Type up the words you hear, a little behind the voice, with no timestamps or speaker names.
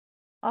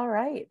All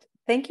right.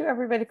 Thank you,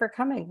 everybody, for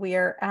coming. We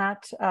are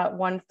at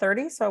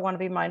 1:30, so I want to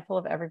be mindful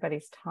of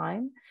everybody's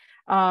time.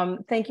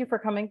 Thank you for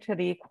coming to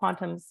the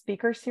Quantum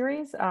Speaker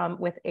Series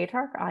with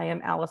ATARC. I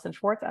am Allison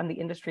Schwartz. I'm the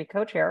industry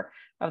co-chair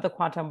of the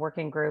Quantum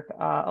Working Group,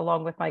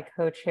 along with my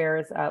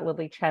co-chairs,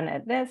 Lily Chen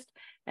at NIST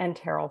and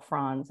Terrell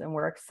Franz. And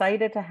we're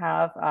excited to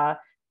have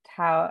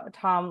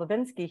Tom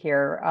Lubinski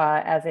here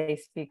as a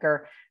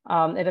speaker.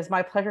 It is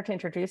my pleasure to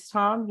introduce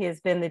Tom. He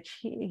has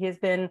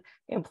been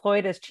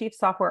employed as Chief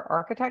Software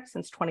Architect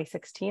since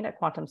 2016 at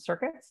Quantum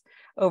Circuits,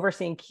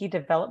 overseeing key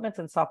developments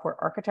in software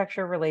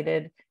architecture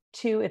related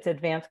to its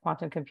advanced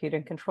quantum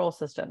computing control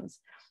systems.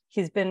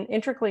 He's been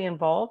intricately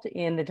involved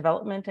in the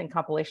development and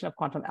compilation of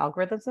quantum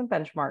algorithms and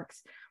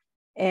benchmarks,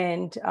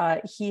 and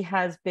he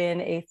has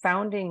been a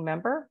founding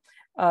member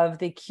of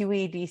the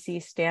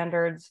QEDC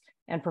Standards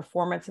and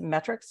Performance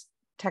Metrics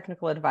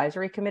Technical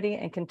Advisory Committee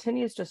and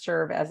continues to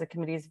serve as the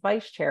committee's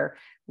vice chair,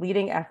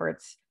 leading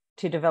efforts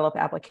to develop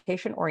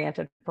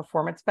application-oriented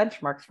performance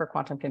benchmarks for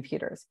quantum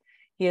computers.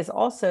 He is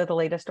also the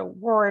latest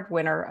award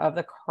winner of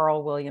the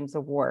Carl Williams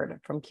Award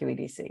from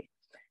QEDC.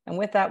 And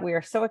with that, we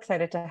are so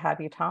excited to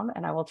have you, Tom,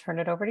 and I will turn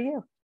it over to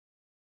you.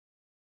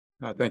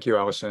 Thank you,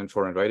 Allison,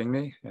 for inviting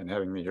me and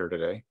having me here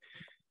today.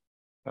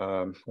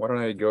 Why don't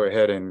I go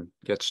ahead and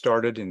get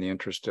started in the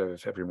interest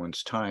of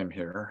everyone's time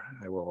here.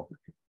 I will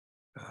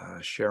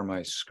share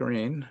my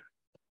screen.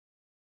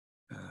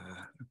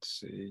 Let's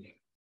see.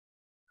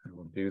 I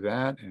will do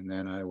that, and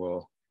then I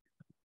will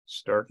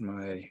start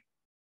my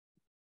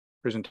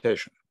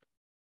presentation.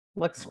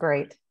 Looks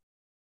great.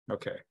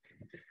 Okay.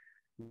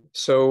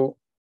 So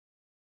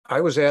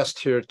I was asked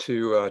here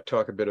to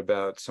talk a bit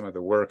about some of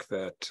the work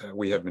that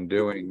we have been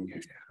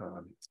doing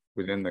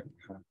within the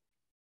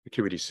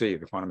QEDC,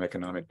 the Quantum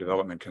Economic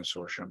Development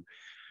Consortium,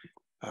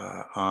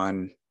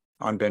 on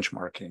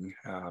benchmarking.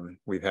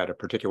 We've had a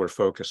particular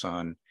focus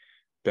on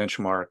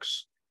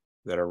benchmarks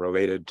that are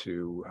related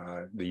to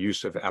the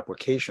use of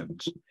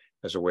applications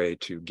as a way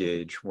to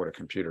gauge what a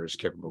computer is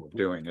capable of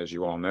doing. As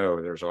you all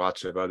know, there's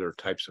lots of other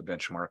types of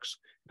benchmarks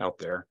out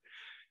there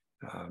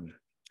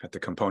at the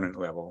component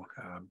level.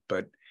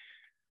 But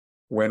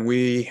when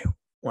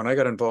I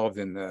got involved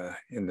in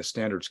the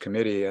standards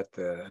committee at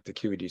the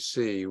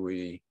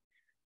QEDC,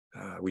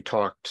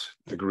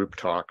 the group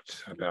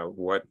talked about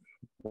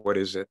what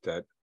is it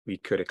that we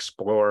could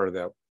explore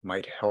that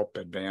might help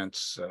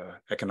advance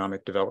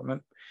economic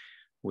development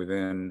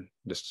within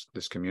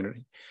this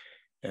community.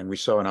 And we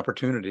saw an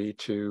opportunity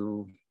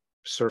to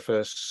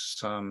surface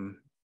some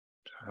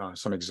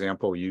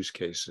example use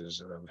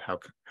cases of how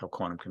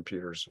quantum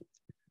computers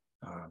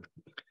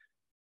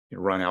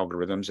run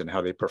algorithms and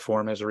how they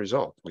perform as a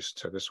result.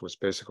 So this was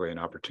basically an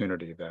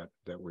opportunity that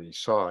we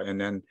saw.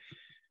 And then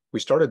we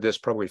started this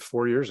probably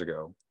 4 years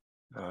ago,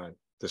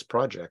 this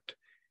project,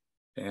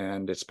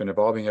 and it's been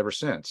evolving ever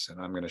since. And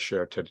I'm going to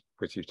share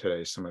with you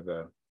today some of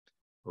the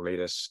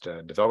latest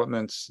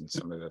developments and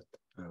some of the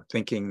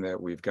thinking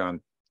that we've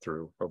gone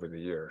through over the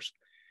years.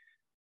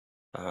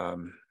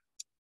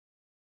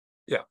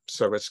 Yeah,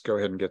 so let's go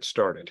ahead and get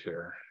started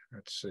here.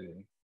 Let's see.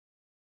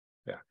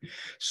 Yeah,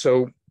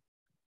 so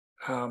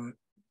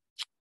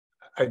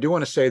I do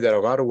want to say that a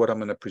lot of what I'm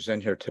going to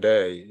present here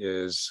today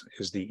is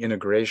the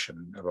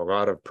integration of a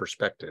lot of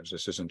perspectives.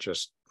 This isn't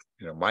just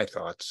my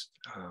thoughts.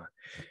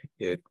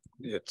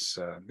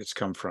 It's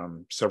come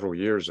from several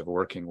years of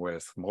working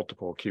with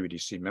multiple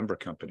QEDC member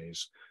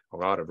companies, a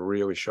lot of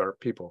really sharp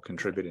people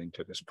contributing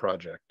to this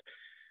project.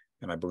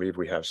 And I believe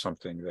we have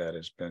something that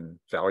has been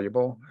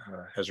valuable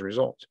as a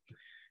result.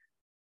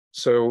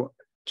 So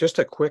just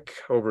a quick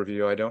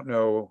overview. I don't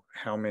know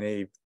how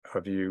many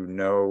of you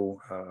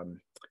know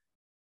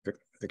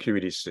the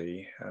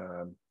QEDC,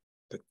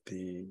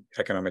 the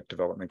Economic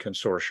Development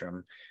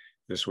Consortium.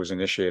 This was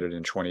initiated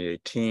in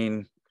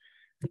 2018,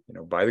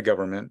 by the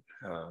government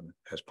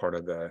as part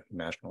of the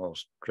National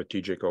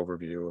Strategic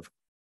Overview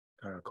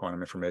of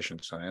Quantum Information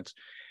Science.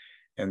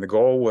 And the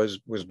goal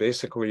was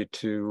basically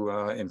to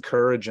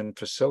encourage and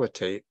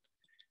facilitate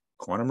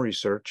quantum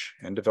research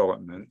and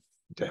development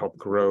to help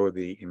grow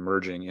the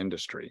emerging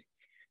industry.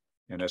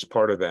 And as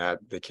part of that,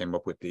 they came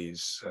up with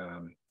these,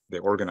 they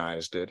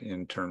organized it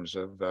in terms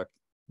of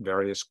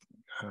various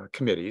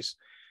committees.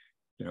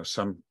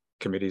 Some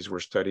committees were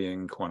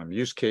studying quantum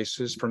use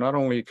cases for not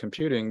only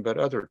computing, but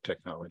other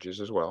technologies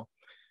as well,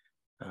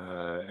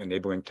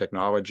 enabling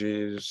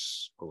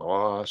technologies,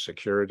 law,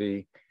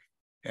 security,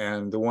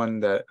 and the one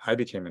that I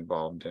became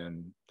involved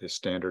in, the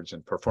standards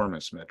and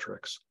performance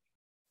metrics.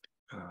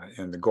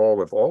 And the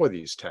goal of all of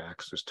these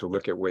tasks is to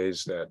look at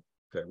ways that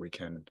we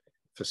can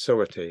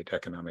facilitate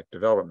economic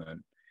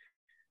development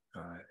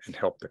and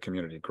help the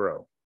community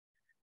grow.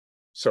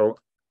 So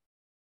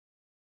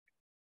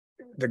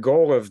the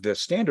goal of the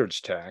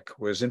standards TAC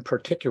was in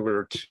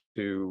particular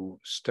to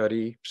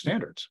study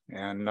standards,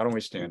 and not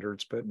only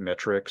standards, but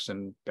metrics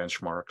and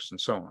benchmarks and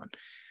so on.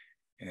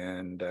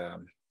 And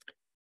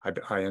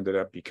I ended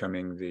up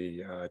becoming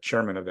the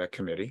chairman of that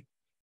committee,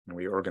 and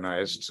we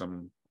organized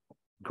some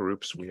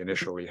groups. We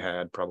initially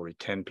had probably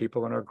 10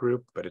 people in our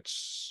group, but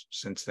it's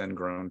since then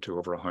grown to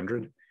over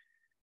 100.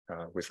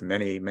 with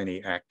many,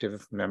 many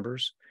active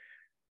members.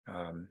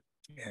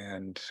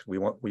 And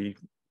we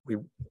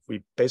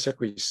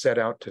basically set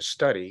out to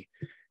study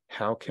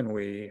how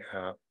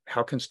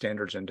can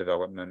standards and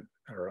development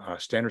or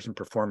standards and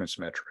performance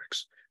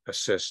metrics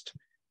assist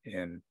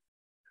in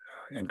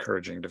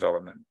encouraging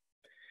development.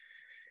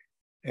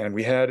 And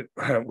we had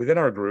within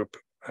our group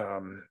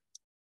a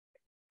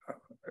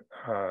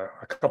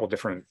couple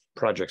different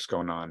projects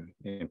going on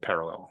in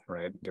parallel,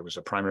 right? There was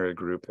a primary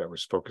group that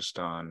was focused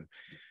on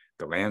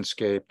the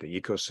landscape, the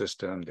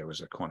ecosystem. There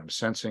was a quantum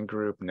sensing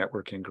group,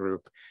 networking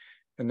group.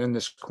 And then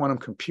this quantum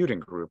computing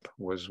group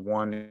was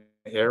one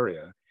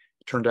area.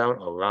 It turned out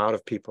a lot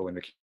of people in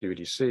the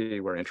QEDC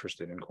were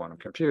interested in quantum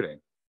computing,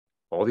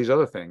 all these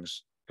other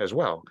things as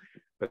well,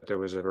 but there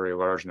was a very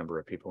large number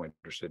of people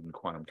interested in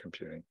quantum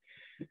computing.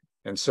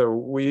 And so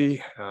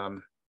we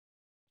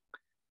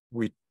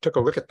took a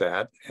look at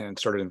that and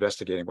started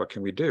investigating what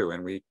can we do.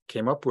 And we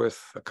came up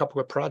with a couple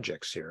of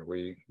projects here.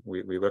 We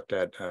looked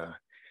at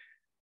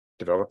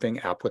developing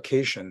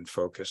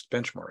application-focused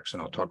benchmarks,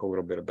 and I'll talk a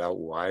little bit about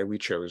why we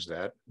chose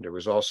that. There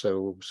was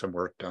also some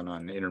work done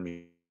on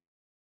intermediate.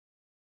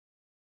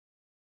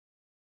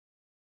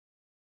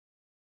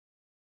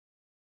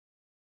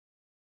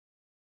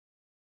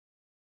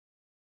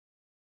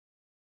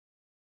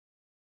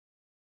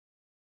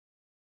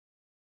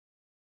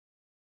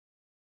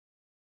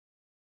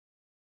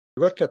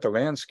 We looked at the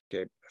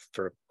landscape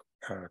for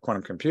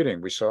quantum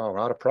computing. We saw a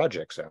lot of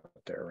projects out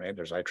there, right?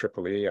 There's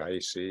IEEE,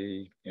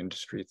 IEC,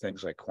 industry,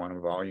 things like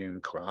quantum volume,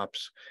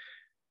 CLOPS.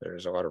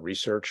 There's a lot of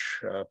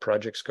research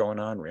projects going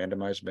on,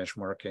 randomized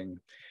benchmarking.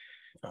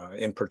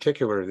 In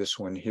particular, this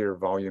one here,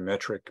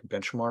 volumetric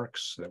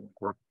benchmarks,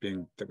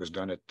 that was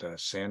done at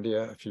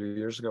Sandia a few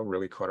years ago,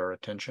 really caught our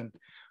attention.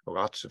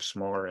 Lots of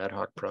smaller ad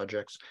hoc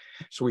projects.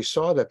 So we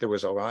saw that there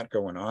was a lot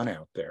going on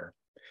out there.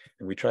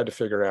 And we tried to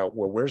figure out,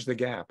 well, where's the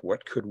gap?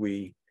 What could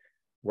we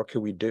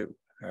do?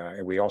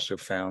 And we also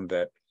found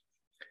that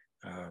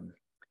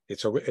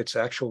it's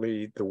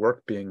actually, the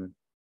work being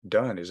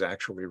done is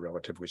actually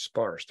relatively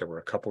sparse. There were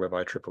a couple of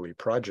IEEE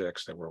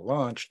projects that were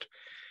launched.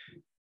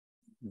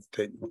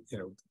 They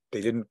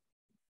didn't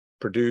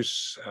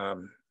produce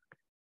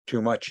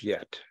too much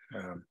yet.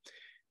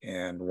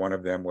 And one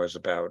of them was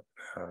about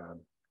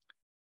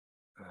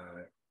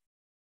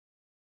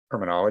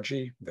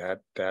terminology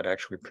that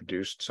actually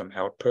produced some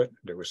output.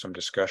 There was some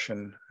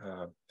discussion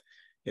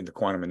in the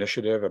Quantum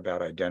Initiative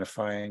about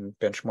identifying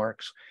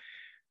benchmarks.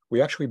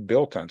 We actually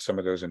built on some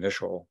of those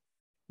initial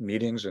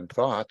meetings and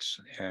thoughts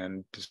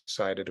and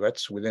decided,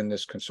 let's, within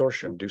this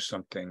consortium, do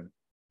something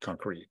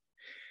concrete.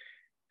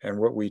 And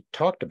what we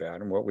talked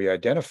about and what we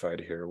identified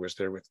here was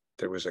there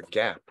was a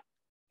gap.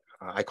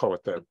 I call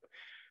it the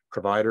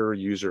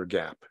provider-user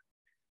gap.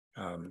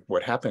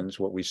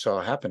 What we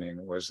saw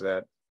happening was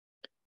that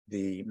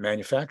the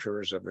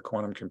manufacturers of the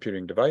quantum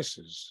computing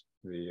devices,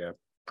 the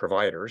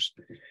providers,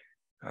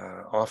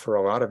 offer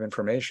a lot of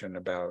information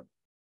about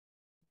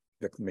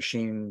the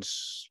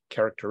machine's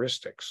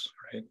characteristics,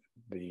 right?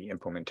 The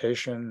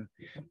implementation,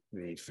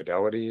 the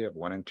fidelity of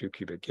 1 and 2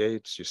 qubit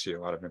gates. You see a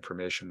lot of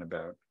information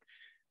about,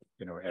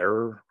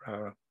 error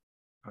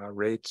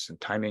rates and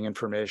timing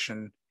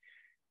information.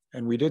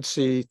 And we did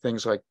see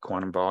things like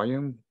quantum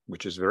volume,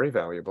 which is very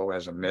valuable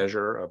as a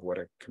measure of what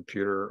a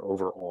computer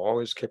overall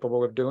is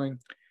capable of doing.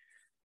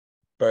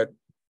 But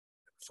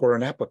for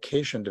an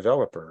application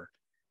developer,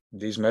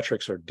 these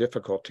metrics are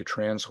difficult to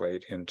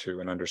translate into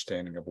an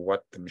understanding of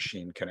what the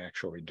machine can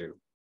actually do.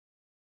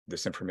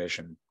 This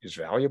information is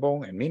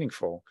valuable and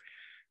meaningful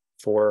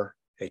for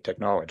a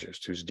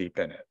technologist who's deep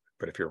in it.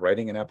 But if you're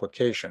writing an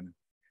application,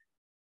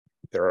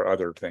 there are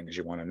other things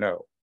you want to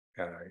know.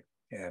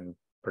 And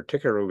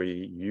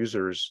particularly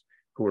users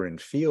who are in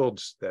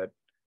fields that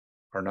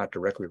are not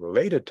directly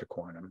related to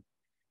quantum,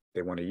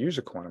 they want to use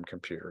a quantum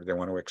computer. They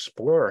want to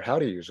explore how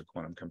to use a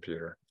quantum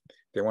computer.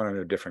 They want to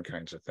know different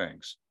kinds of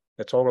things.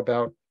 It's all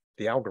about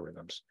the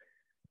algorithms.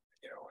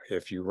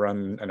 If you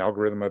run an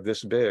algorithm of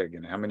this big,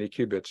 and how many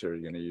qubits are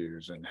you going to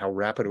use, and how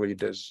rapidly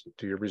do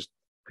your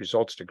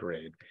results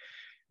degrade?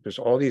 There's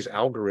all these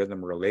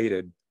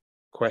algorithm-related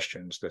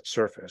questions that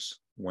surface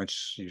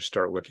once you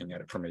start looking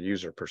at it from a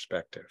user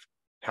perspective.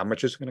 How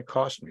much is it going to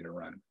cost me to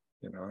run?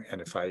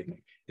 And if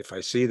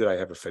I see that I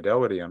have a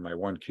fidelity on my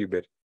 1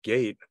 qubit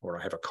gate, or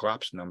I have a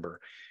CLOPS number,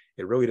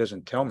 it really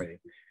doesn't tell me,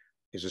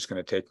 is this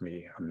going to take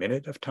me a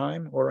minute of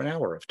time or an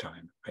hour of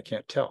time? I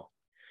can't tell.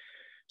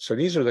 So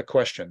these are the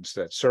questions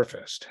that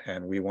surfaced,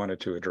 and we wanted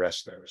to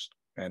address those.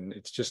 And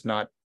it's just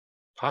not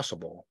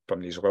possible from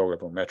these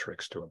low-level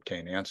metrics to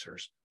obtain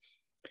answers.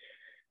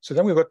 So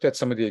then we looked at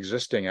some of the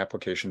existing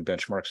application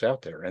benchmarks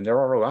out there, and there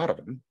are a lot of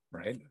them,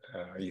 right?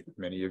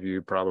 Many of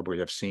you probably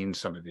have seen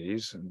some of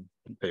these, and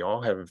they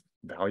all have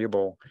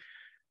valuable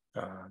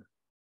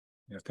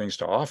things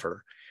to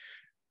offer.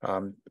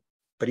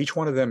 But each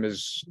one of them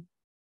is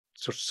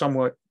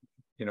somewhat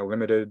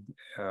limited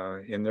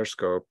in their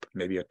scope,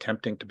 maybe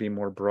attempting to be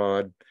more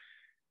broad.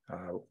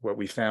 What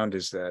we found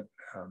is that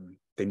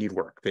they need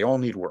work. They all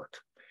need work.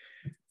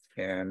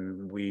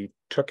 And we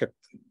took a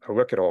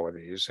look at all of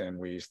these and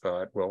we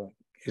thought, well,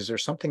 is there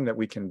something that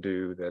we can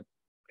do that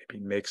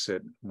maybe makes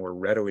it more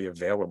readily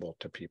available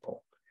to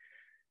people?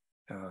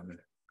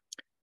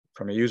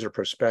 From a user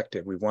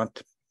perspective,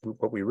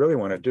 what we really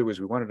want to do is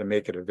we wanted to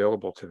make it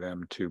available to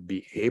them to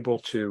be able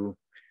to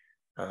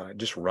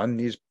just run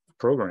these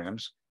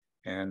programs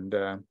and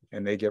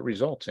they get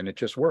results and it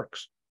just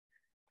works.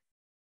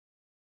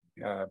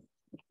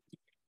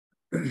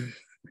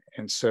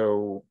 And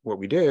so what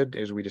we did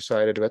is we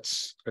decided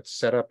let's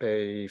set up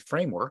a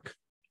framework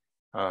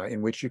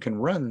in which you can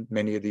run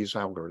many of these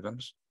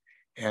algorithms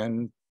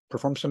and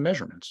perform some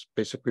measurements,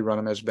 basically run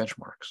them as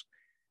benchmarks.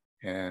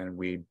 And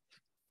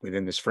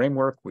within this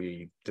framework,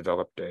 we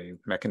developed a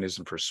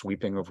mechanism for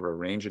sweeping over a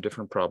range of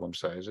different problem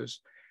sizes.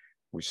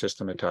 We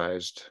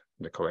systematized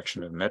the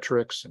collection of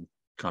metrics and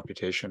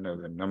computation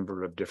of a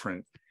number of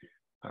different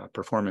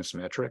performance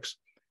metrics.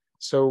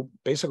 So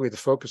basically the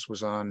focus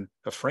was on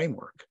a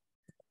framework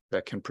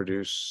that can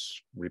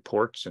produce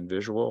reports and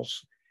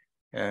visuals.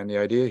 And the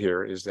idea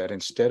here is that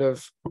instead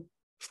of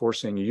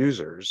forcing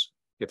users,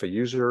 if a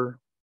user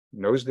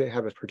knows they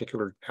have a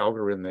particular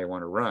algorithm they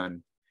want to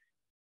run,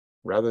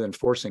 rather than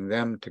forcing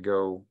them to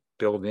go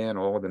build in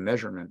all of the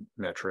measurement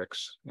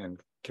metrics and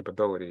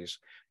capabilities,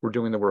 we're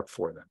doing the work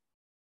for them.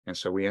 And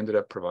so we ended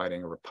up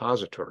providing a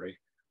repository,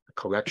 a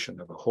collection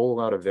of a whole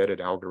lot of vetted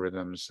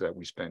algorithms that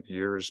we spent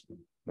years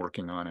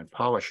working on and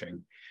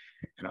polishing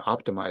and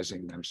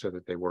optimizing them so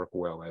that they work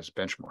well as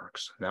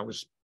benchmarks. And that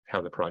was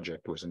how the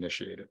project was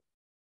initiated.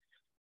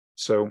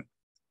 So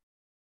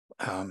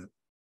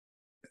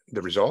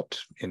the result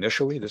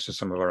initially, this is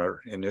some of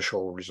our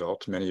initial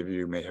results. Many of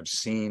you may have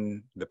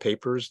seen the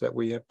papers that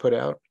we have put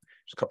out.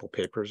 There's a couple of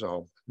papers,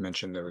 I'll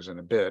mention those in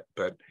a bit,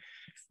 but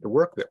the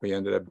work that we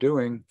ended up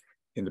doing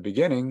in the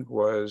beginning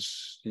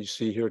was, you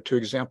see here 2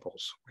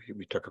 examples.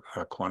 We took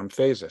a quantum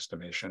phase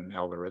estimation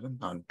algorithm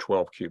on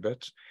 12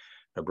 qubits,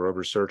 a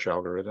Grover search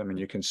algorithm, and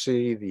you can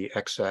see the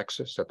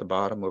x-axis at the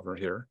bottom over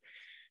here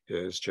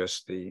is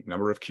just the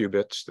number of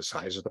qubits, the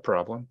size of the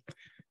problem.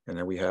 And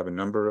then we have a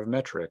number of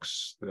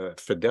metrics. The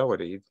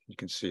fidelity, you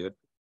can see it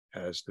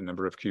as the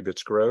number of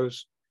qubits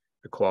grows,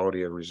 the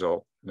quality of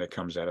result that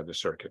comes out of the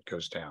circuit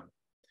goes down.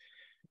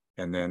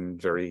 And then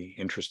very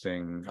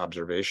interesting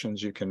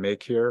observations you can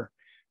make here.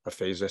 A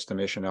phase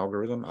estimation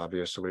algorithm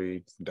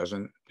obviously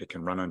it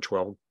can run on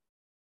 12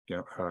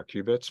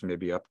 qubits,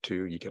 maybe up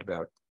to, you get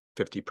about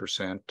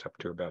 50%, up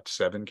to about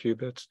 7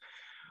 qubits.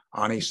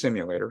 On a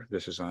simulator,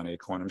 this is on a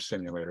quantum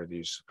simulator,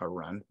 these are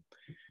run.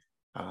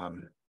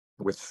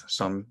 With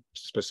some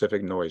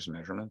specific noise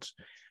measurements.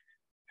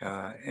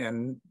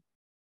 And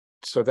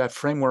so that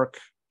framework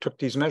took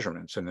these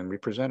measurements and then we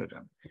presented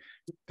them.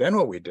 Then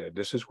what we did,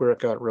 this is where it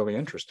got really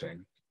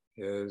interesting,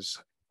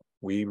 is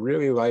we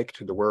really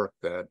liked the work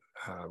that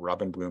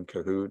Robin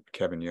Bloom-Cahoot,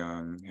 Kevin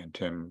Young, and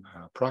Tim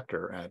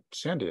Proctor at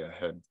Sandia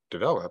had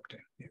developed,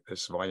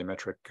 this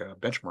volumetric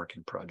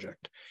benchmarking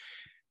project.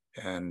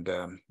 And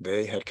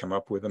they had come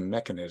up with a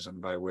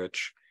mechanism by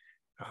which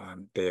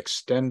they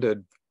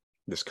extended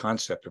this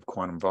concept of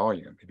quantum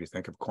volume. If you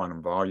think of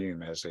quantum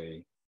volume as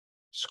a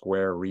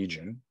square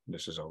region,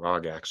 this is a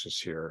log axis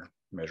here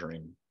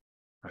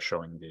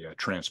showing the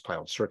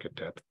transpiled circuit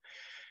depth.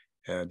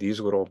 These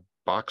little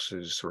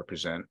boxes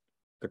represent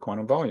the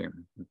quantum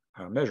volume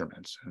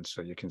measurements. And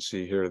so you can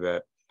see here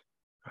that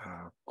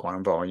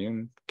quantum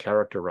volume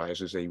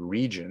characterizes a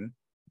region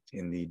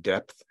in the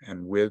depth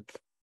and width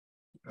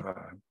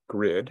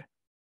grid.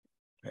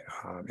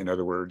 In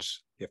other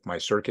words, if my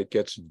circuit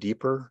gets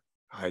deeper,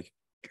 I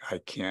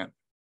can't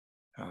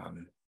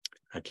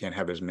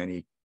have as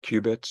many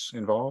qubits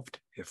involved.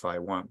 If I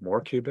want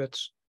more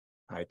qubits,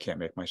 I can't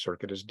make my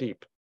circuit as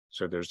deep.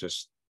 So there's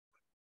this,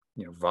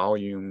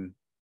 volume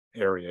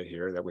area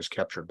here that was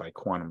captured by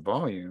quantum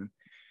volume.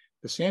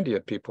 The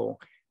Sandia people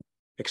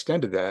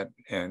extended that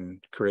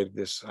and created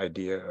this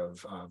idea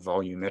of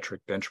volumetric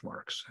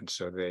benchmarks. And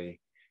so they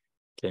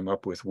came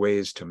up with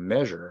ways to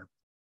measure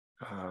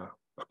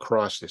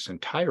across this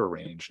entire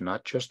range,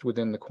 not just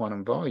within the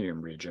quantum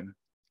volume region,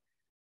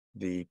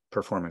 the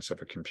performance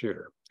of a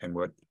computer. And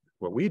what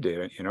we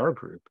did in our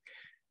group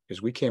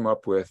is we came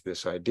up with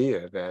this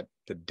idea that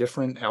the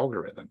different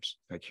algorithms,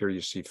 like here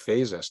you see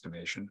phase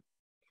estimation,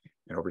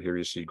 and over here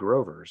you see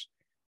Grover's,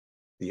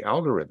 the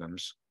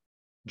algorithms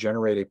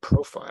generate a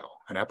profile,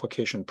 an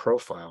application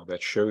profile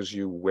that shows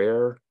you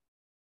where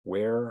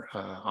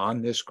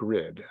on this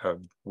grid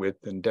of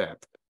width and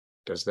depth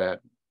does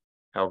that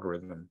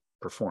algorithm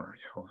perform,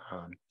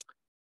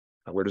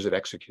 where does it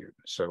execute?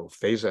 So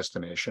phase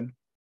estimation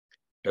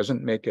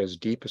doesn't make as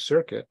deep a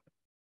circuit,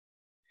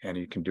 and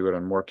you can do it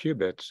on more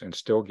qubits and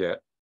still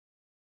get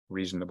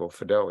reasonable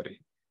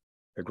fidelity.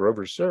 The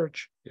Grover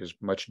search is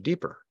much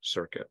deeper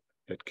circuit.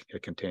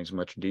 It contains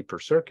much deeper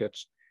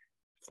circuits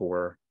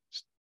for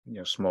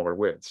smaller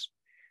widths.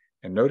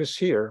 And notice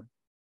here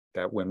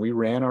that when we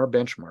ran our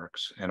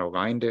benchmarks and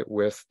aligned it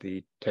with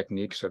the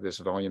techniques of this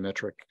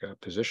volumetric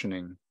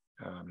positioning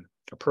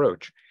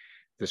approach,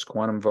 this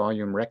quantum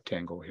volume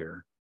rectangle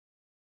here,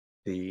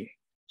 the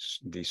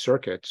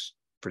circuits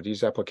for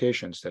these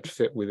applications that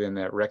fit within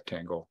that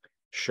rectangle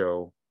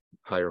show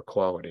higher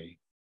quality,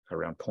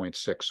 around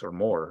 0.6 or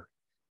more,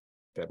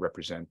 that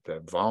represent the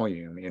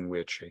volume in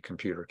which a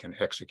computer can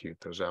execute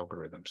those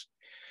algorithms.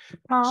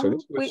 So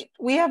this was,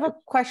 we have a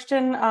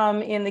question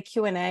in the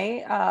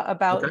Q&A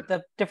about okay.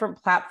 the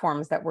different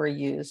platforms that were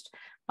used.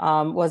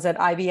 Was it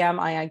IBM,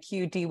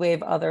 IonQ,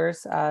 D-Wave,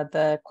 others?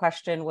 The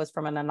question was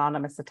from an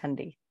anonymous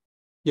attendee.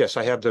 Yes,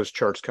 I have those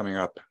charts coming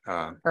up.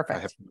 Perfect. I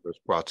have those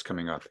plots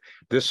coming up.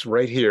 This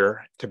right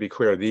here, to be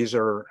clear, these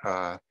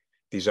are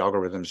these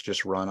algorithms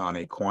just run on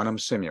a quantum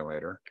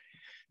simulator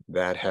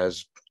that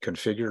has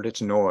configured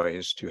its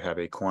noise to have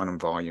a quantum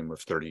volume of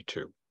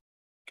 32.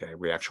 Okay,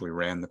 we actually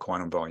ran the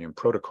quantum volume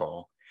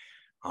protocol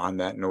on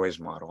that noise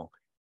model.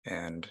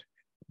 And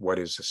what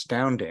is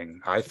astounding,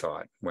 I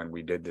thought, when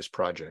we did this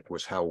project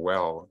was how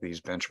well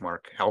these benchmark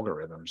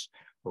algorithms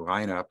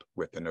line up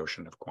with the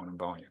notion of quantum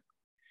volume.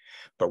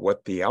 But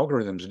what the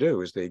algorithms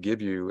do is they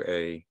give you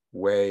a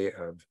way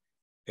of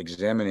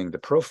examining the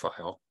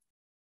profile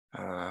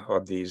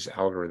of these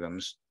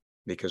algorithms,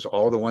 because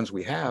all the ones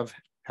we have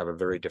a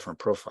very different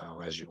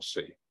profile, as you'll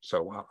see.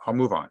 So I'll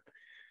move on.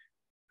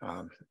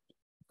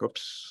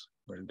 Oops,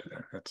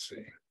 let's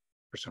see.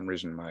 For some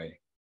reason, my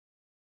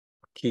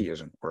key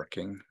isn't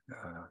working.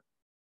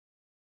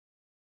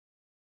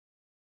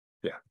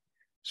 Yeah,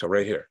 so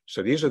right here.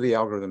 So these are the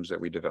algorithms that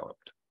we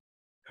developed.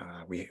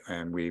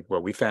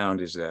 What we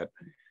found is that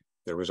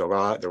there were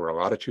a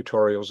lot of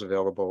tutorials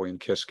available in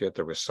Qiskit.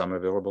 There was some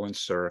available in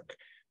Circ,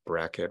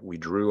 Bracket. We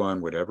drew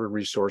on whatever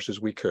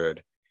resources we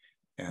could.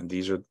 And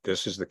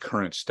this is the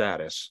current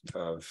status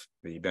of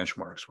the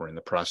benchmarks. We're in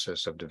the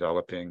process of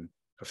developing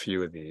a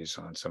few of these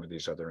on some of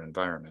these other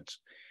environments.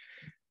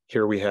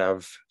 Here we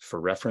have,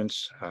 for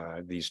reference,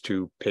 these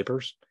two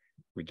papers.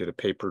 We did a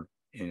paper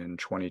in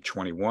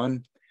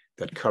 2021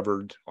 that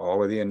covered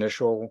all of the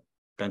initial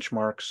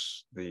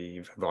benchmarks, the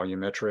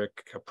volumetric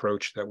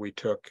approach that we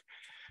took,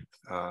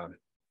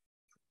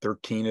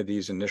 13 of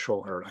these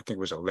initial, or I think it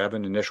was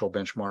 11 initial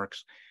benchmarks.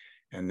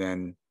 And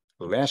then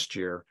last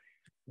year,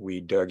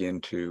 we dug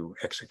into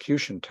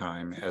execution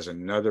time as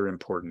another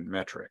important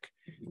metric.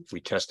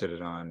 We tested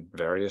it on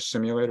various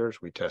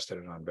simulators. We tested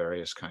it on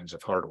various kinds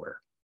of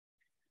hardware.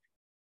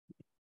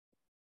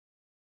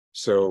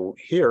 So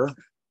here,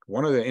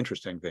 one of the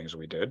interesting things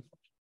we did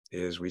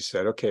is we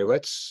said, okay,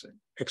 let's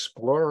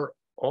explore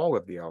all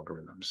of the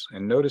algorithms.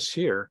 And notice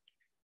here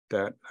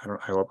that, I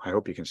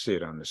hope you can see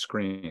it on the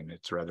screen.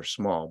 It's rather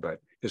small, but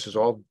this is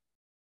all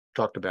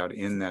talked about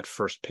in that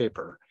first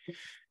paper.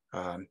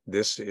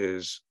 This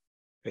is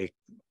a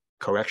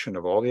collection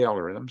of all the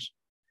algorithms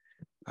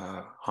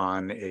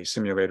on a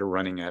simulator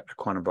running at a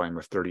quantum volume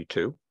of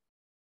 32.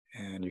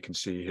 And you can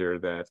see here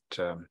that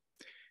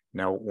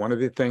now one of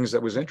the things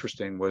that was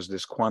interesting was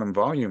this quantum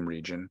volume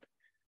region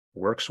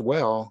works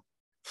well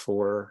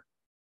for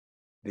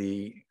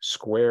the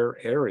square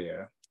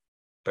area.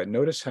 But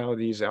notice how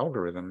these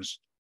algorithms,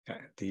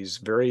 these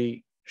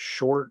very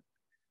short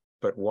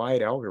but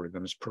wide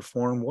algorithms,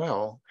 perform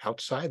well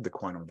outside the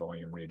quantum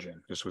volume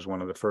region. This was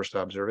one of the first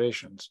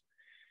observations.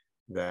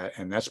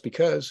 And that's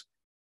because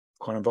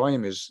quantum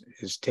volume is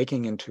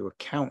taking into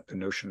account the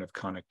notion of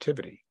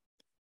connectivity.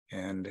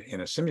 And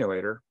in a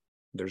simulator,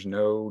 there's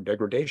no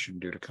degradation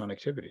due to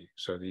connectivity.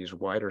 So these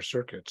wider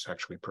circuits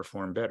actually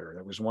perform better.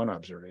 That was one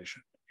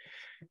observation.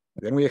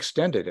 Then we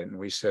extended it and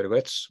we said,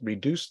 let's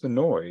reduce the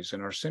noise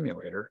in our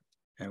simulator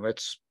and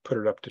let's put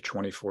it up to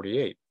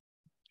 2048.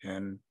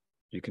 And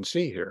you can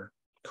see here,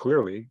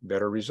 clearly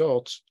better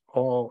results.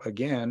 All,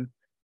 again,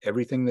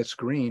 everything that's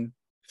green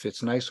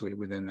fits nicely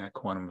within that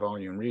quantum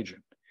volume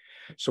region.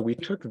 So we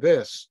took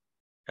this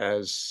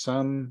as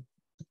some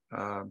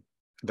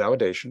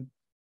validation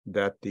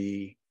that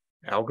the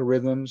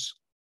algorithms,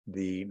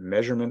 the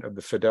measurement of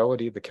the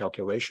fidelity, the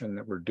calculation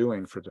that we're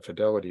doing for the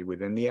fidelity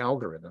within the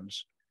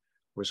algorithms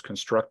was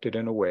constructed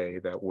in a way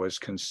that was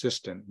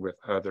consistent with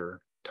other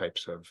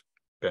types of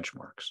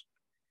benchmarks.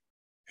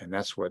 And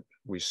that's what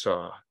we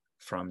saw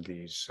from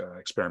these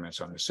experiments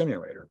on the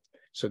simulator.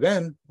 So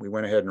then we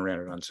went ahead and ran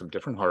it on some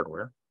different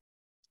hardware.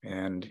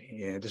 And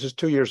this is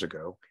 2 years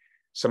ago.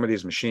 Some of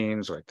these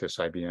machines, like this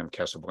IBM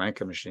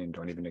Casablanca machine,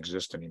 don't even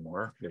exist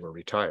anymore. They were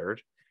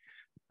retired.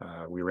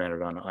 We ran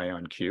it on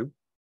IonQ.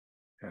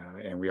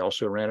 And we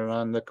also ran it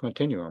on the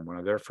Continuum, one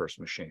of their first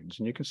machines.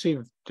 And you can see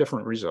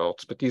different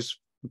results, but these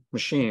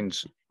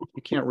machines,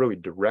 you can't really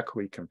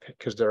directly compare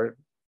because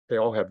they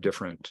all have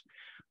different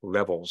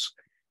levels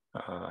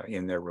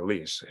in their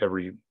release.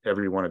 Every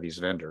one of these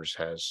vendors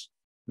has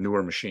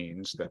newer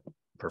machines that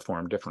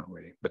perform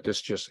differently, but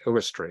this just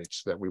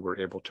illustrates that we were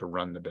able to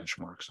run the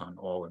benchmarks on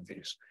all of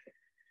these.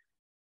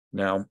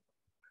 Now,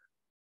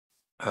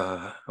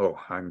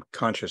 I'm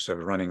conscious of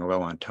running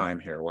low on time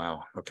here.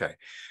 Wow. Okay.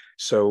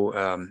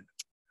 So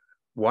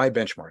why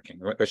benchmarking?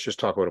 Let's just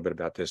talk a little bit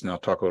about this, and I'll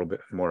talk a little bit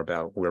more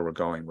about where we're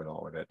going with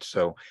all of it.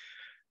 So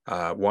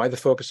why the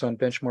focus on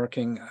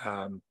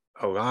benchmarking?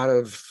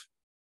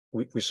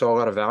 We saw a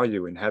lot of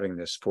value in having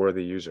this for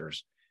the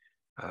users.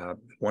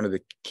 One of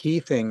the key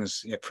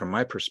things from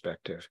my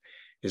perspective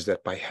is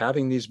that by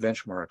having these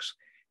benchmarks,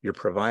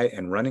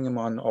 and running them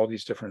on all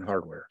these different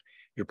hardware,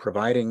 you're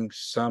providing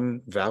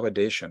some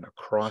validation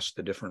across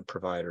the different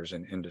providers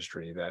in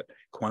industry that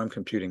quantum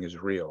computing is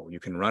real. You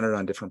can run it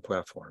on different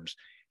platforms.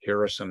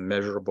 Here are some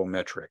measurable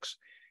metrics.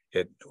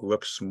 It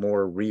looks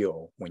more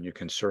real when you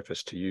can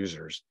surface to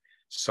users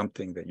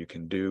something that you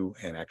can do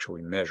and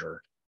actually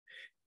measure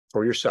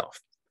for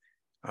yourself.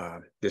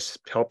 This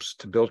helps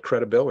to build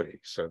credibility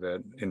so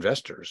that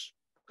investors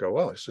go,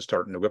 well, this is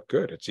starting to look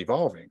good. It's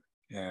evolving.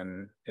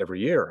 And every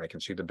year I can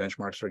see the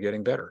benchmarks are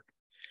getting better.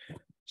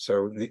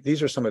 So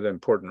these are some of the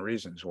important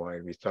reasons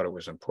why we thought it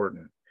was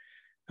important.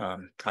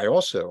 I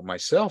also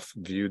myself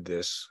viewed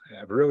this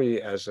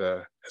really as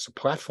a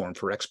platform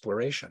for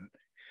exploration.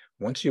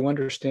 Once you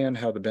understand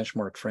how the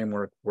benchmark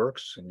framework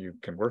works and you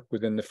can work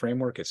within the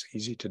framework, it's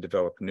easy to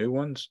develop new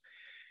ones.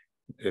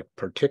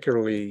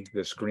 Particularly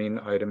this green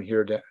item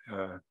here,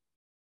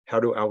 how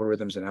do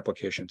algorithms and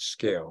applications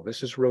scale?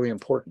 This is really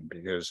important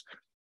because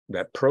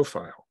that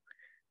profile,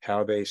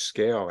 how they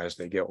scale as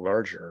they get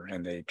larger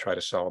and they try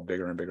to solve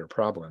bigger and bigger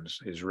problems,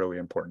 is really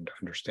important to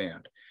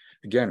understand.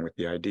 Again, with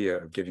the idea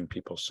of giving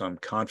people some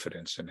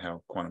confidence in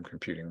how quantum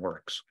computing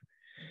works.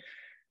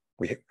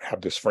 We have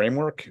this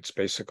framework. It's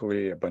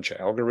basically a bunch of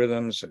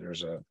algorithms.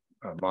 There's a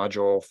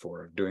module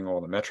for doing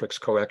all the metrics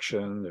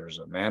collection. There's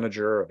a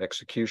manager of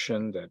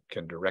execution that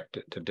can direct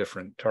it to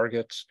different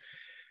targets.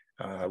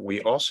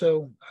 We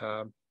also,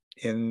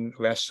 in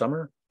last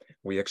summer,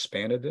 we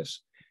expanded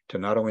this to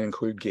not only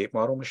include gate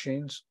model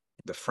machines.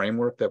 The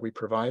framework that we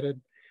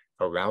provided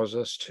allows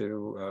us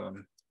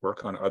to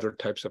work on other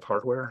types of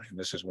hardware. And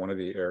this is one of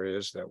the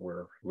areas that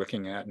we're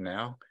looking at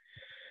now.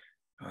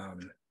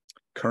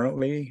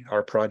 Currently,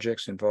 our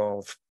projects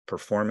involve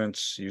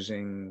performance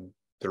using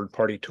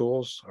third-party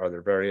tools. Are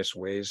there various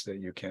ways that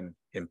you can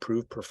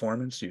improve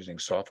performance using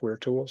software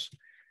tools,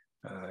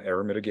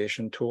 error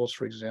mitigation tools,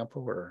 for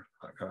example, or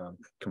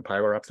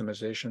compiler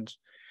optimizations?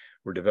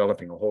 We're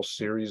developing a whole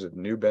series of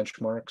new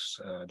benchmarks.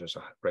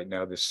 Right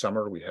now this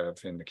summer, we have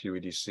in the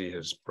QEDC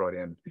has brought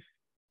in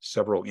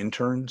several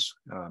interns.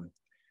 I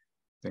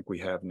think we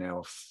have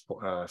now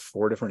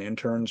 4 different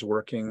interns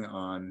working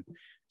on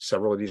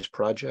several of these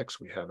projects.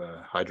 We have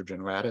a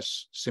hydrogen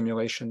lattice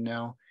simulation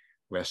now.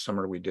 Last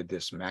summer, we did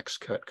this max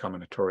cut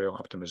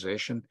combinatorial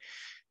optimization.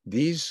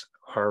 These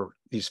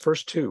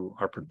first 2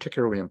 are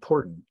particularly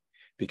important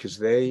because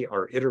they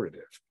are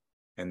iterative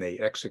and they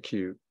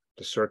execute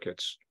the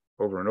circuits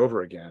over and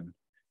over again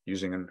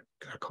using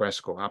a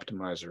classical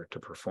optimizer to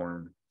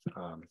perform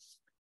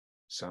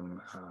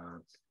some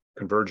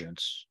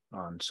convergence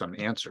on some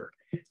answer.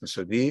 And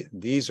so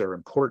these are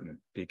important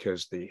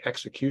because the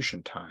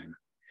execution time,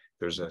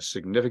 there's a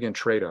significant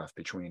trade-off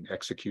between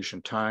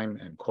execution time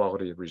and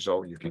quality of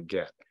result you can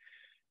get.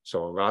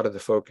 So a lot of the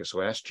focus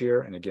last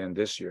year and again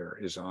this year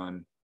is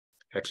on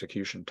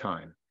execution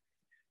time.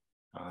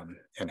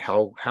 And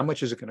how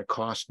much is it going to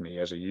cost me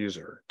as a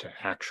user to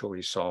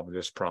actually solve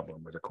this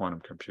problem with a quantum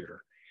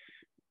computer?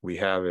 We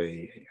have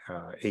a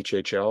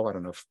HHL. I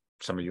don't know if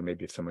some of you may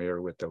be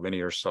familiar with the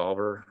linear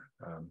solver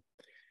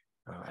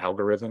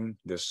algorithm.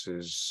 This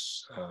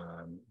is,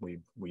 we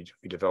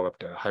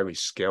developed a highly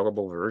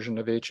scalable version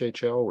of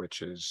HHL,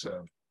 which is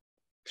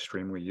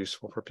extremely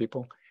useful for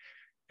people.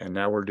 And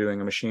now we're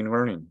doing a machine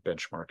learning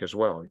benchmark as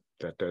well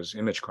that does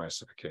image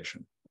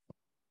classification.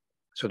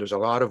 So there's a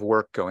lot of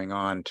work going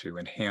on to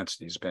enhance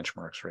these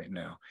benchmarks right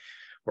now.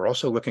 We're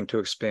also looking to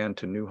expand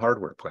to new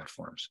hardware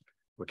platforms,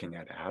 looking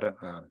at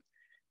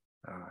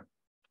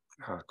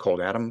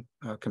cold atom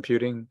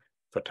computing,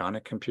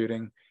 photonic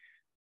computing.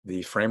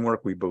 The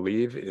framework, we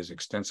believe, is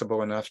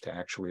extensible enough to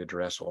actually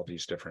address all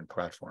these different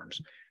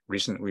platforms.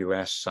 Recently,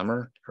 last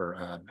summer,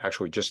 or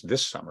actually just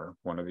this summer,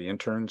 one of the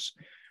interns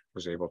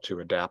was able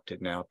to adapt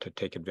it now to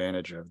take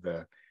advantage of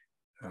the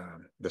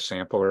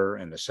sampler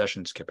and the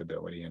sessions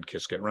capability in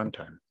Qiskit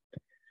runtime,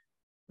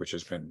 which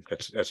has been,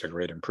 that's a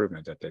great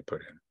improvement that they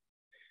put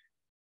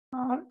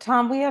in.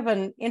 Tom, we have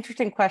an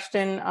interesting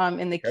question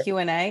in the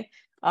Q&A.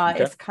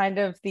 It's kind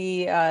of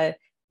the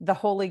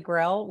holy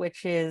grail,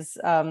 which is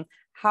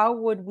how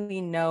would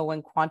we know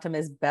when quantum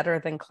is better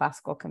than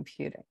classical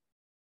computing?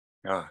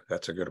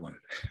 That's a good one.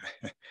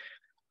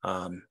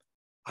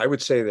 I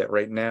would say that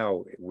right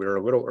now we're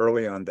a little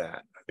early on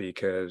that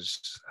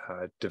because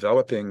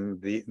developing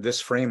this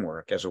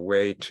framework as a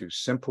way to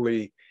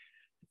simply,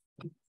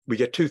 we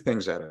get 2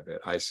 things out of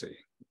it, I see,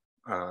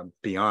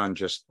 beyond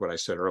just what I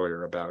said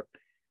earlier about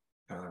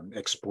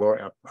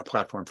explore a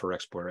platform for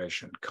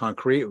exploration.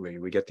 Concretely,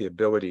 we get the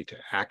ability to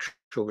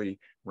actually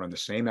run the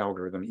same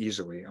algorithm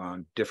easily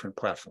on different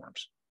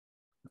platforms,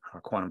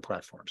 quantum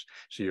platforms.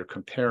 So you're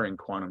comparing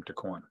quantum to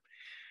quantum.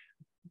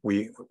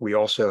 We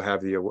also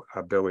have the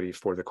ability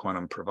for the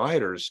quantum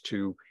providers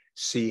to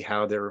see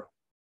how their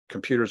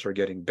computers are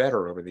getting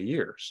better over the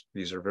years.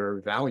 These are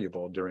very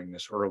valuable during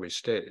this early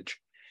stage.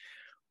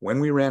 When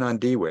we ran on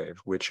D-Wave,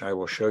 which I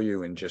will show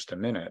you in just a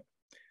minute,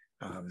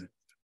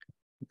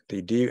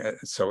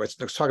 so let's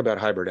talk about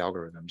hybrid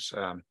algorithms.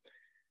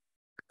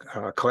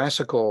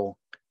 Classical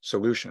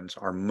solutions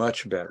are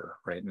much better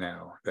right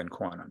now than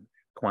quantum.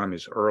 Quantum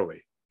is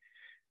early.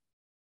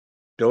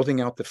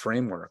 Building out the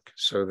framework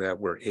so that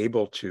we're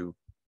able to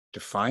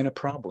define a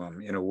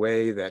problem in a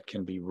way that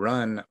can be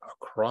run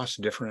across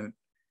different,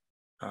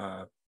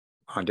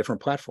 on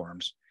different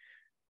platforms.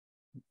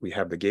 We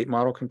have the gate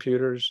model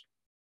computers.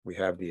 We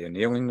have the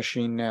annealing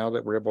machine now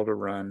that we're able to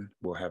run.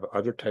 We'll have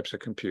other types of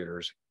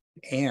computers.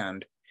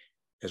 And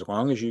as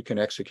long as you can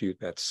execute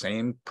that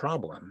same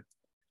problem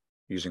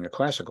using a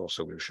classical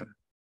solution,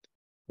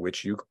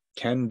 which you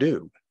can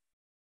do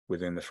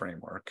within the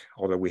framework,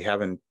 although we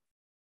haven't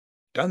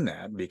done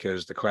that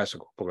because the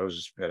classical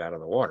blows it out of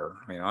the water.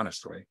 I mean,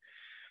 honestly,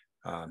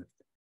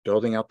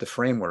 building out the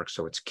framework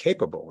so it's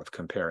capable of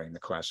comparing the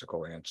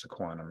classical against the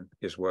quantum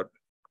is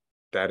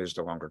that is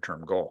the longer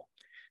term goal.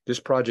 This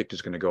project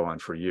is going to go on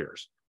for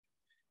years.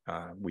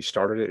 We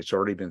started it, it's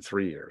already been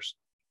 3 years.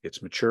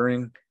 It's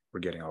maturing. We're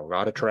getting a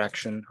lot of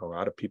traction, a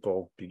lot of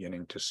people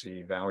beginning to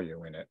see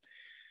value in it.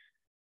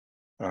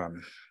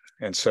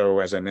 And so,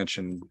 as I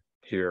mentioned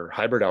here,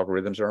 hybrid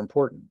algorithms are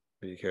important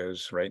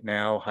because right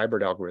now,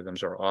 hybrid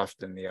algorithms are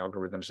often the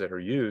algorithms that are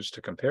used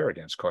to compare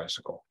against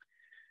classical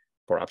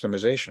for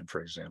optimization,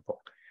 for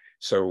example.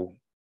 So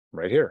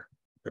right here,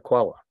 the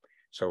Quawa.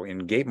 So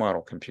in gate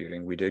model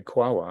computing, we did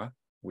Quawa,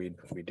 we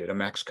did a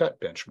max cut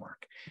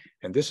benchmark.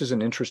 And this is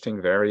an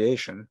interesting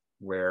variation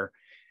where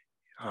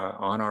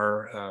on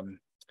our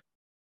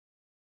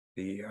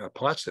the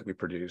plots that we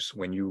produce,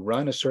 when you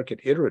run a circuit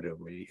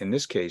iteratively, in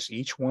this case,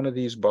 each one of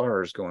these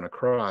bars going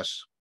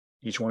across,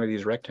 each one of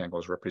these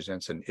rectangles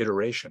represents an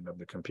iteration of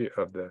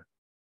the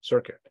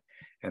circuit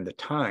and the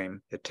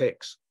time it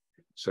takes.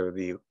 So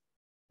the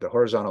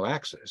horizontal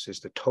axis is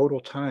the total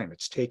time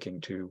it's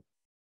taking to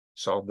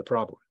solve the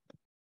problem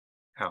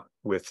out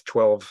with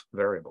 12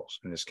 variables,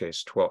 in this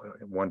case,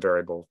 1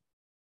 variable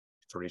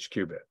for each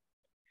qubit.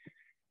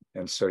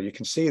 And so you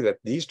can see that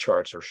these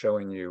charts are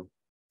showing you,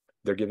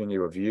 they're giving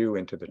you a view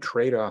into the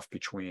trade-off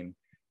between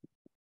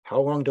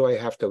how long do I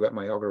have to let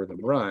my algorithm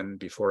run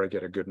before I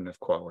get a good enough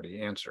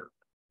quality answer.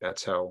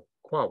 That's how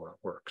Quawa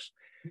works.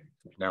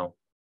 Now,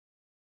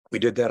 we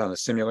did that on the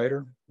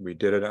simulator. We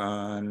did it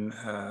on,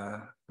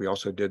 we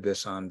also did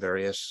this on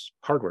various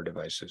hardware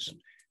devices.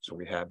 So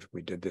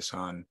we did this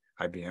on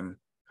IBM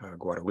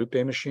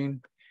Guadalupe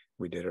machine.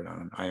 We did it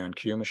on an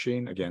IonQ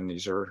machine. Again,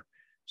 these are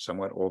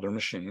somewhat older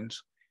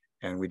machines.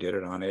 And we did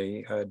it on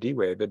a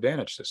D-Wave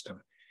Advantage system.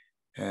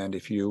 And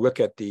if you look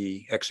at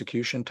the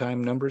execution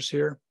time numbers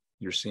here,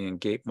 you're seeing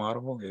gate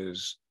model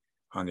is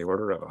on the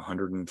order of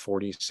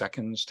 140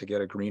 seconds to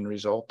get a green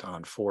result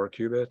on 4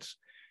 qubits.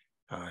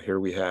 Here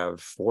we have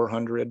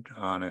 400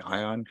 on an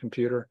ion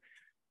computer.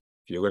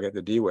 If you look at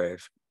the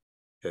D-Wave,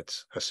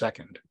 it's a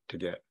second to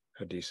get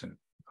a decent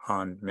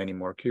on many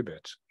more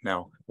qubits.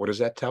 Now, what does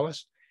that tell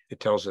us? It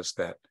tells us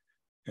that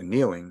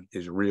annealing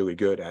is really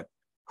good at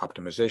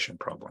optimization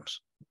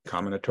problems,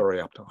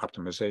 combinatorial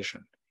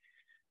optimization.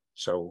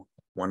 So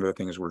one of the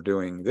things we're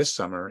doing this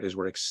summer is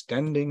we're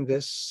extending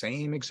this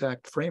same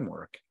exact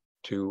framework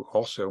to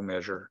also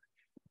measure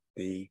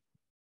the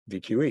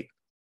VQE,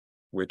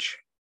 which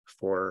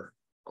for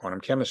quantum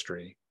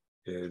chemistry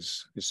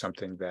is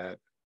something that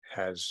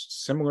has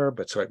similar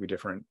but slightly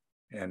different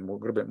and a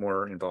little bit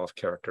more involved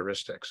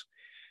characteristics.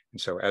 And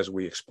so as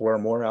we explore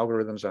more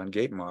algorithms on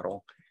gate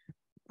model,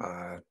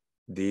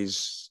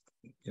 these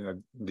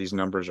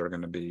numbers are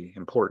going to be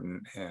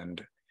important,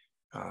 and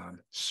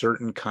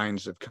certain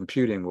kinds of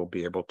computing will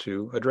be able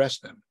to address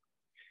them.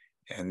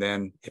 And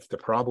then if the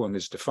problem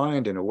is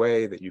defined in a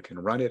way that you can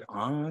run it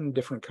on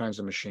different kinds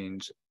of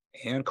machines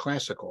and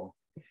classical,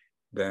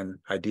 then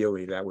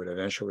ideally that would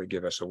eventually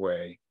give us a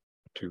way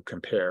to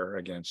compare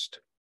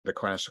against the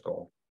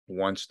classical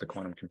once the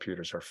quantum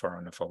computers are far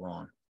enough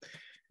along.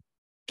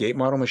 Gate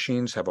model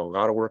machines have a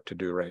lot of work to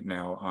do right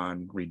now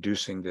on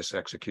reducing this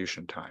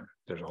execution time.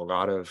 There's a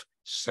lot of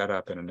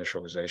setup and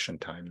initialization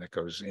time that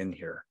goes in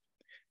here.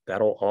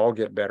 That'll all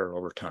get better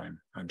over time.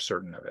 I'm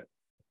certain of it.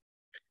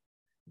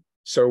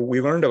 So we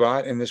learned a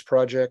lot in this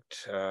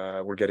project.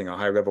 We're getting a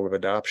high level of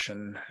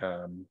adoption.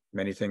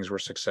 Many things were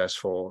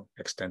successful.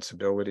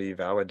 Extensibility,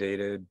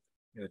 validated.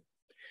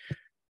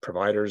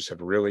 Providers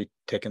have really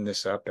taken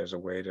this up as a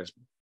way to,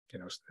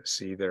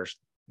 see their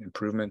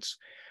improvements.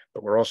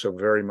 But we're also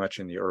very much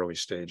in the early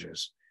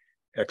stages.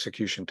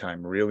 Execution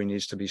time really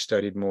needs to be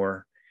studied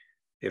more.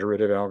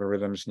 Iterative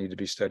algorithms need to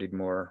be studied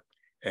more,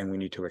 and we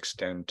need to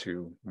extend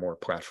to more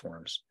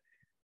platforms.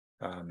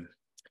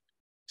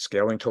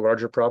 Scaling to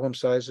larger problem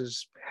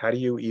sizes, how do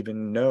you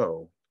even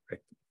know?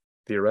 Like,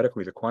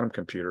 theoretically, the quantum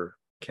computer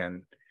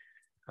can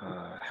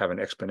have an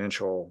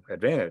exponential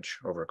advantage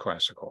over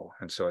classical.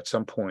 And so at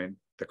some point,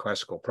 the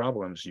classical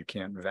problems, you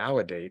can't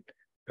validate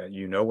that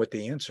you know what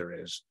the answer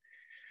is.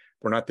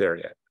 We're not there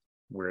yet.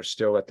 We're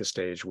still at the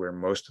stage where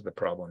most of the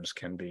problems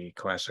can be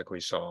classically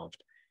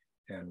solved,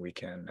 and we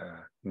can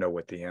know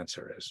what the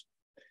answer is.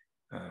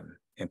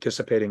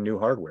 Anticipating new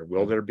hardware.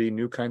 Will there be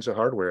new kinds of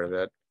hardware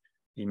that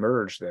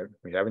emerge that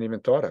we haven't even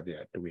thought of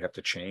yet? Do we have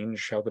to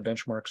change how the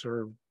benchmarks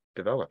are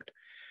developed?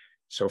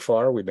 So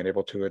far, we've been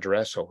able to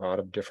address a lot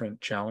of different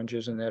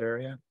challenges in that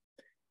area.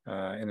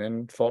 And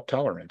then fault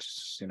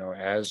tolerance,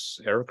 as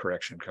error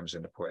correction comes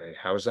into play,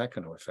 how is that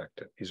going to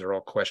affect it? These are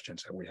all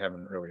questions that we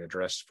haven't really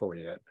addressed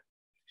fully yet.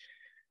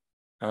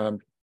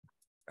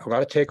 A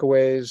lot of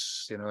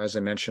takeaways, as I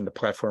mentioned, the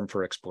platform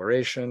for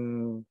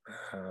exploration.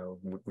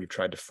 We've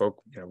tried to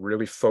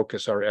really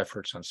focus our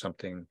efforts on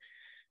something.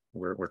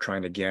 We're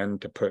trying again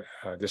to put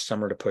this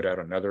summer to put out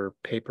another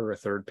paper, a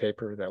third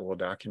paper that will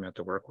document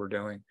the work we're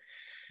doing.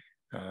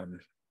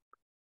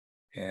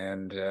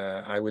 And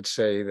I would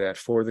say that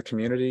for the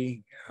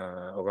community,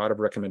 a lot of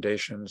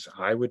recommendations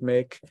I would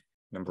make.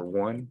 Number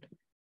one,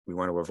 we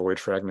want to avoid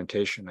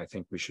fragmentation. I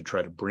think we should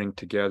try to bring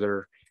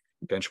together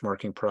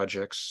benchmarking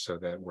projects so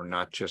that we're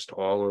not just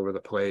all over the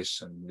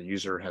place and the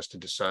user has to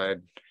decide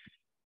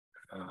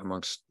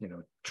amongst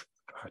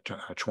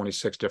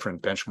 26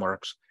 different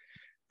benchmarks.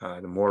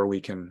 The more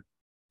we can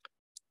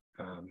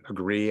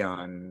agree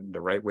on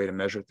the right way to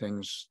measure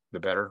things,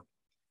 the better.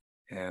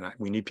 And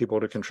we need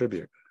people to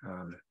contribute.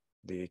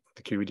 The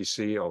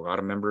QEDC, a lot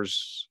of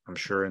members, I'm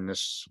sure in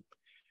this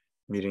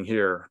meeting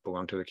here,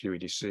 belong to the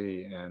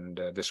QEDC, and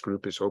this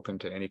group is open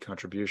to any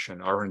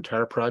contribution. Our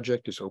entire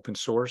project is open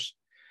source.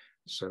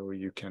 So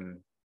you can,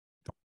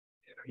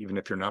 even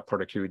if you're not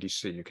part of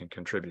QEDC, you can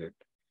contribute.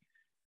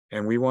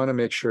 And we want to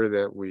make sure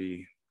that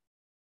we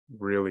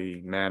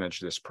really manage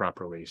this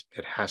properly.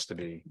 It has to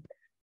be,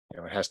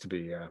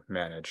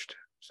 managed.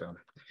 So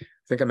I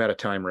think I'm out of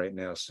time right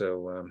now.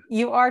 So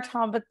you are,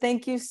 Tom, but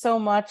thank you so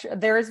much.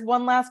 There is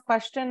one last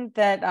question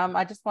that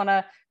I just want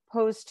to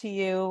pose to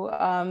you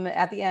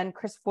at the end.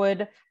 Chris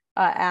Wood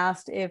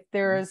asked if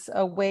there's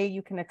a way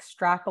you can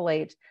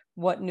extrapolate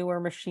what newer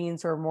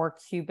machines or more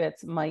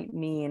qubits might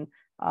mean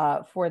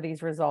for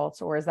these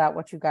results, or is that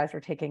what you guys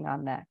are taking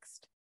on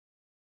next?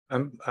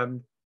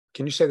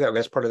 Can you say that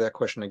last part of that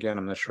question again?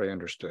 I'm not sure I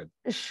understood.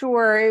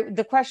 Sure.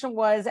 The question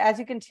was, as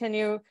you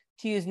continue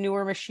to use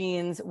newer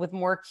machines with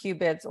more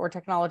qubits or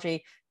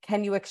technology,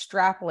 can you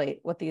extrapolate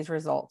what these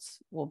results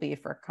will be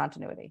for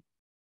continuity?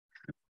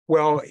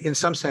 Well, in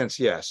some sense,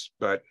 yes,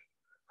 but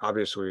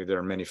obviously there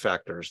are many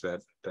factors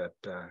that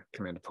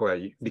come into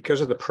play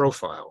because of the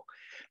profile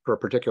for a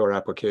particular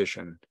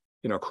application.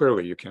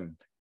 Clearly you can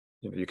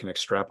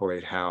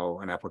extrapolate how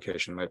an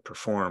application might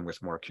perform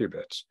with more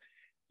qubits.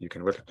 You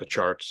can look at the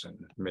charts and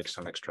make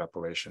some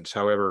extrapolations.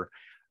 However,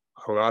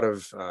 a lot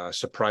of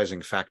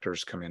surprising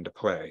factors come into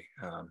play.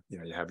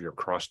 You have your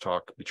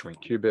crosstalk between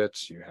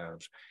qubits. You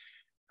have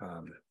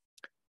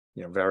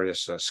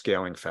various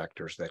scaling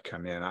factors that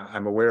come in.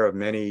 I'm aware of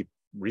many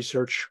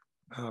research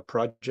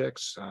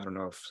projects. I don't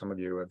know if some of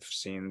you have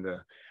seen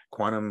the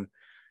quantum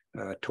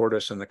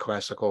tortoise and the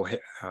classical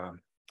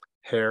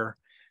hair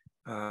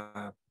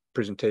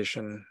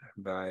presentation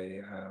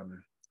by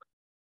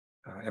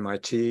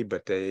MIT,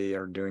 but they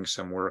are doing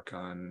some work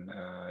on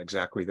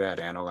exactly that,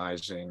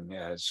 analyzing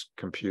as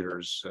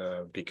computers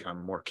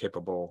become more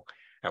capable,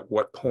 at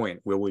what point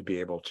will we be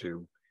able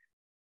to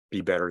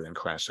be better than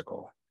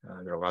classical?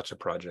 There are lots of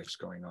projects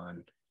going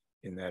on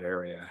in that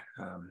area.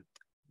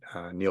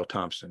 Neil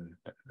Thompson,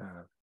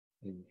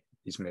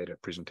 he's made a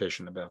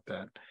presentation about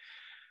that.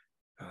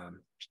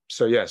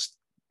 So yes,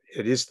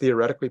 it is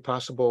theoretically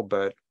possible,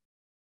 but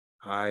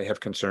I have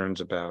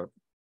concerns about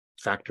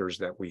factors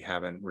that we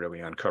haven't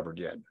really uncovered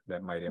yet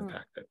that might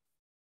impact it.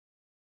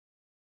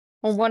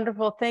 Well,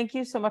 wonderful. Thank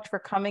you so much for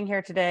coming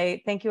here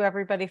today. Thank you,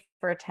 everybody,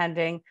 for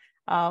attending.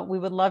 We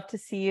would love to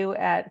see you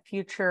at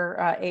future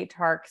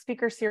ATARC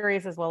speaker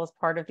series, as well as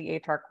part of the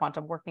ATARC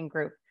Quantum Working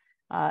Group.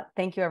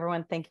 Thank you,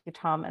 everyone. Thank you,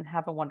 Tom, and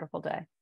have a wonderful day.